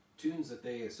tunes that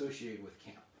they associate with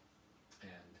camp.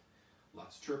 And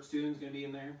lots of Chirps tunes going to be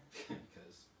in there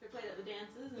because they're played at the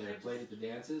dances. They're played at the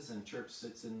dances, and Chirps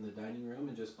sits in the dining room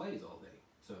and just plays all day.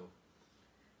 So,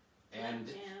 and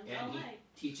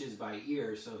he teaches by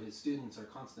ear, so his students are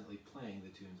constantly playing the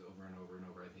tunes over and over and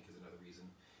over, I think is another reason.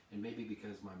 And maybe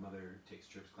because my mother takes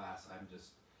Chirps class, I'm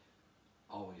just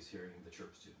always hearing the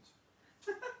Chirps tunes.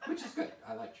 Which is good.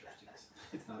 I like Chirps tunes.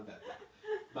 It's not a bad thing.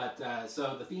 But,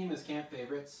 so the theme is camp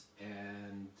favorites,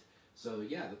 and so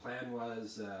yeah, the plan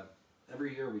was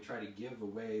every year we try to give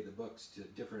away the books to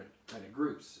different kind of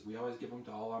groups. We always give them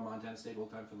to all our Montana State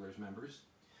Old Time Fiddlers members.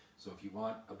 So if you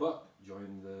want a book,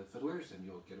 join the Fiddlers and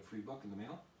you'll get a free book in the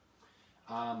mail.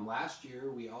 Last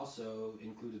year we also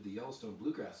included the Yellowstone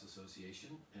Bluegrass Association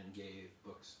and gave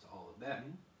books to all of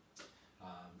them,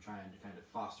 trying to kind of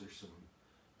foster some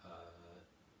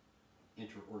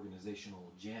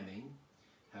inter-organizational jamming,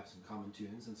 have some common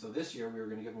tunes. And so this year we were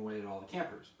going to give them away to all the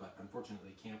campers, but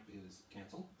unfortunately camp is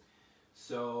canceled.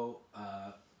 So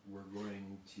we're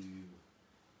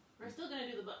still going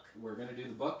to do the book. We're going to do the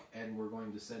book, and we're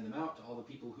going to send them out to all the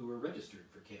people who are registered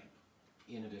for camp,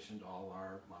 in addition to all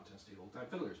our Montana State Old Time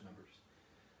Fiddlers members.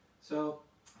 So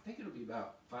I think it'll be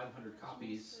about 500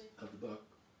 copies of the book,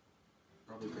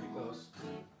 probably pretty close.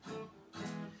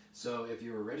 So if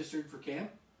you were registered for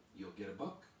camp, you'll get a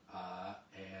book,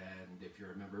 and if if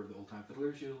you're a member of the Old Time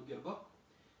Fiddlers, you'll get a book.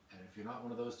 And if you're not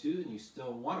one of those two and you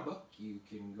still want a book, you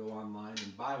can go online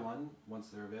and buy one once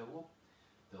they're available.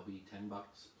 They'll be $10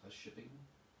 plus shipping.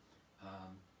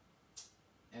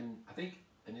 And I think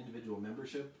an individual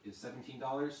membership is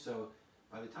 $17, so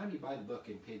by the time you buy the book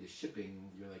and pay the shipping,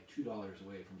 you're like $2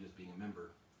 away from just being a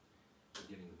member and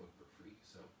getting the book for free.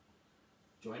 So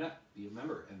join up, be a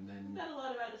member, and then... We've got a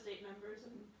lot of out-of-state members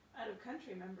and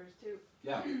out-of-country members too.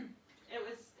 Yeah. It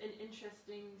was an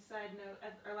interesting side note.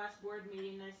 At our last board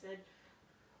meeting, I said,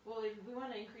 well, if we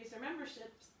want to increase our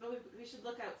memberships, but we should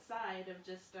look outside of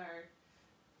just our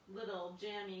little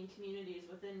jamming communities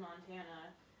within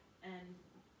Montana and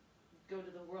go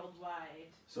to the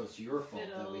worldwide. So it's your fault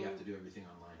that we have to do everything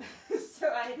online.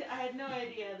 So I had no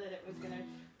idea that it was going to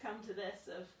come to this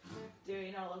of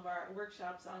doing all of our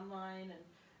workshops online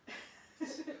and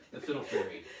The Fiddle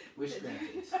Fairy. Wish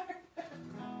granted.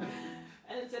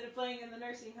 And instead of playing in the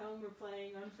nursing home, we're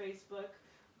playing on Facebook.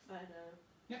 But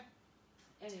Yeah.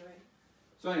 Anyway,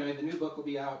 So anyway, the new book will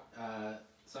be out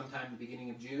sometime at the beginning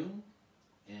of June,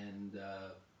 and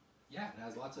yeah, it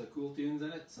has lots of cool tunes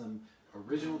in it. Some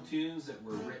original tunes that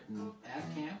were written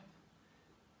at camp.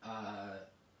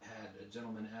 Had a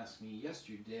gentleman ask me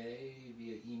yesterday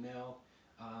via email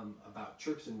about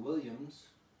Chirps and Williams,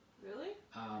 really?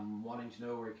 wanting to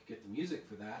know where he could get the music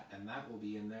for that, and that will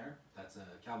be in there. That's a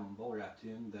Calvin Vollrath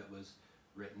tune that was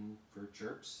written for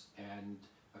Chirps, and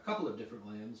a couple of different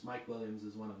Williams. Mike Williams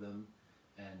is one of them,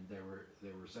 and there were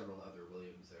several other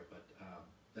Williams there, but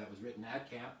that was written at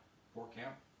camp, for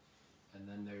camp. And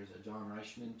then there's a John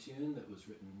Reichman tune that was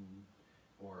written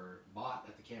or bought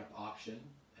at the camp auction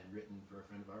and written for a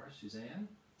friend of ours, Suzanne,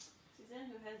 Suzanne,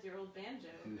 who has your old banjo.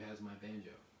 who has my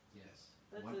banjo. Yes,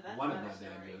 That's one of another my story.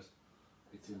 banjos.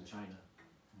 It's in China.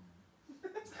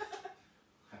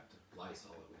 Have to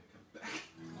Lysol it when it comes back.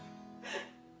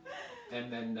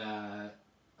 And then a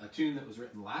tune that was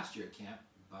written last year at camp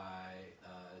by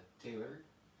Taylor.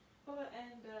 Oh,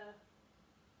 and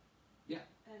Yeah.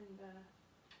 and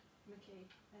McKay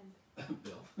and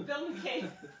Bill. Bill McKay.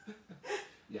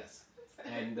 Yes.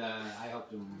 And I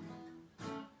helped him,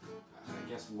 I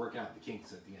guess, work out the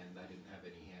kinks at the end. I didn't have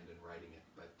any hand in writing it,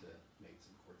 but made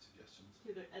some chord suggestions.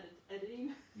 Do the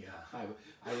editing. Yeah, I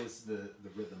was the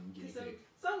rhythm guinea So pig.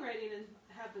 songwriting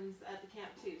happens at the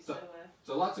camp too. So,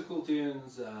 So lots of cool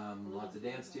tunes, lots of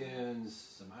dance tunes,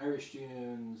 some Irish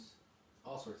tunes,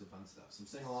 all sorts of fun stuff. Some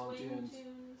sing-along swing tunes,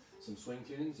 some swing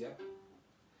tunes, yep.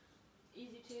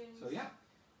 easy tunes. So yeah,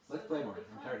 let's So play that'll more. be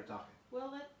I'm fun. tired of talking.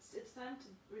 Well, it's time to,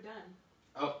 we're done.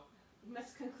 Oh. We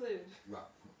must conclude. Well,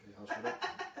 okay, I'll shut up.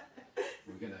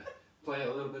 We're gonna play a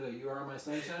little bit of You Are My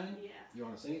Sunshine. Yeah. You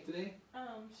wanna sing it today?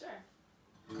 Sure.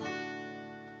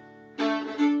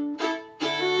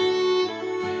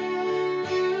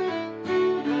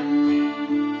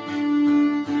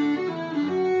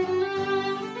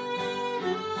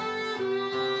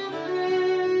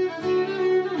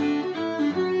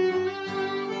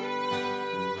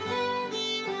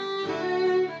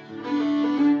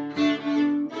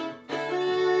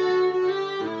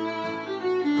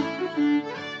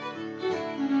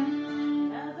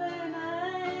 Another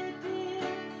night, dear,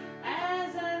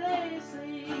 as I lay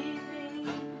sleeping,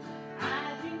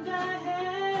 I dreamed I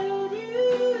held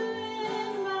you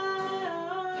in my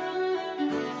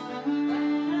arms.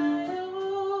 When I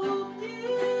awoke,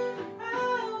 dear, I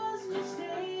was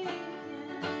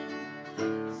mistaken.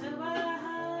 So I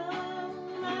hung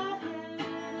my head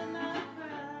and I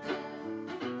cried.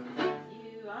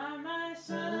 You are my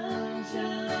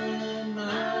sunshine,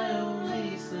 my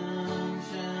only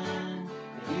sunshine.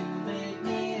 You make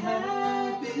me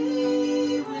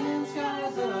happy when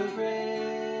skies are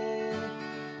gray.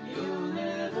 You'll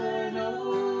never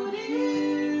know,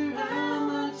 dear, how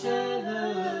much I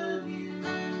love you.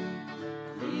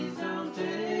 Please don't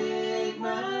take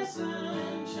my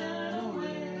sunshine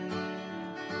away.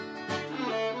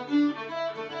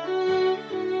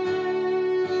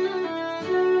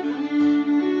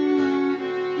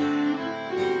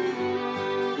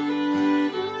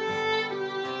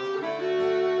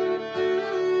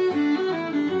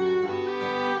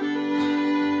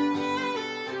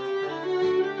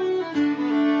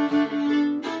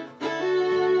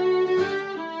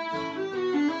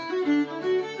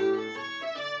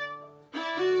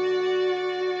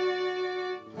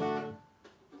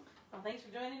 Well, thanks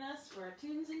for joining us for our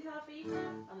Tunes and Coffee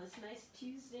on this nice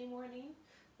Tuesday morning.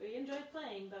 We enjoyed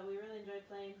playing, but we really enjoyed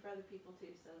playing for other people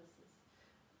too. So this has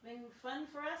been fun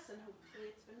for us, and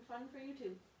hopefully it's been fun for you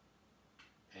too.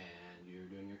 And you're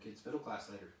doing your kids' fiddle class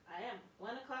later. I am.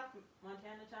 1 o'clock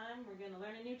Montana time. We're going to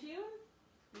learn a new tune,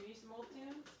 review some old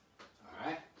tunes,